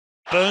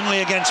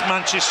Burnley against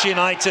Manchester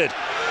United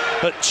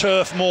at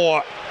Turf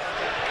Moor.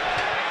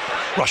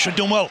 Rashford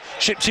done well,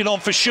 ships it on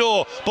for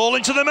Shaw, ball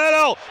into the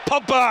middle,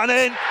 Pogba and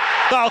in,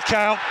 that'll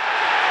count.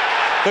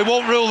 They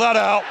won't rule that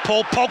out.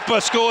 Paul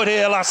Pogba scored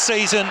here last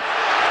season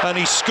and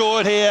he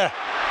scored here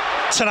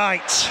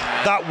tonight.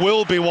 That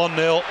will be 1-0.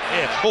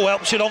 Yeah. Oh,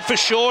 helps it on for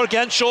Shaw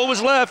again. Shaw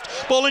was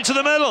left. Ball into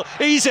the middle.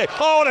 Easy.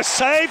 Oh, what a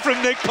save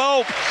from Nick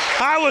Pope.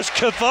 How has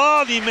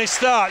Cavani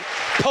missed that?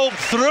 Pope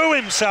threw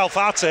himself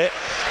at it.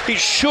 It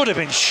should have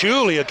been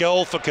surely a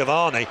goal for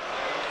Cavani.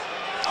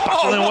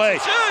 Battling away.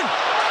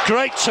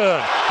 Great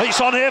turn.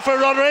 It's on here for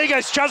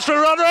Rodriguez. Chance for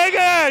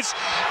Rodriguez.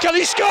 Can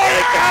he score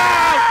it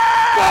now?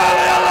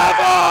 Burnley a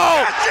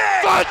level!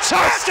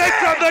 Fantastic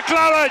from the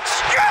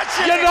Clarets!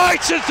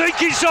 United think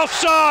he's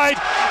offside,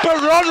 but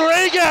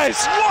Rodriguez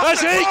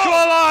has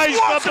equalised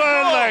for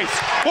Burnley.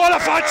 What a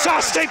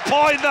fantastic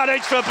point that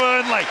is for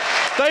Burnley.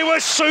 They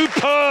were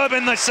superb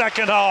in the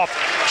second half.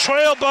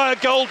 Trailed by a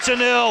goal to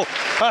nil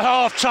at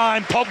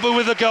half-time. Pogba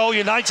with a goal.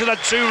 United had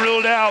 2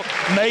 ruled out,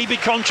 maybe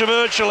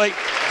controversially,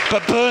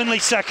 but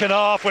Burnley's second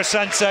half was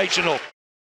sensational.